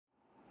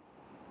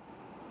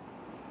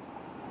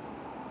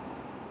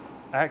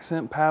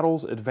Accent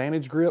Paddle's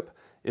Advantage Grip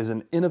is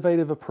an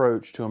innovative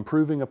approach to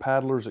improving a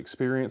paddler's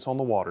experience on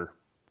the water.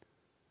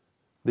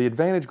 The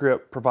Advantage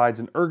Grip provides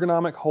an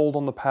ergonomic hold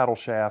on the paddle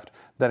shaft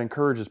that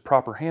encourages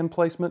proper hand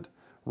placement,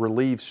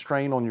 relieves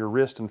strain on your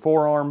wrist and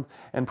forearm,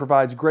 and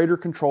provides greater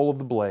control of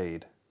the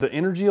blade. The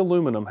eNeRGy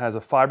aluminum has a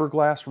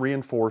fiberglass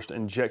reinforced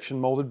injection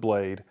molded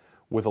blade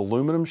with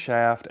aluminum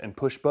shaft and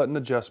push-button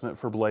adjustment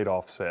for blade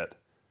offset.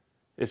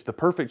 It's the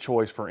perfect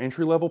choice for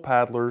entry-level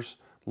paddlers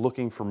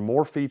looking for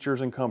more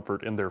features and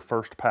comfort in their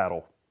first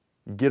paddle.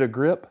 Get a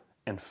grip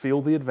and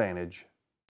feel the advantage.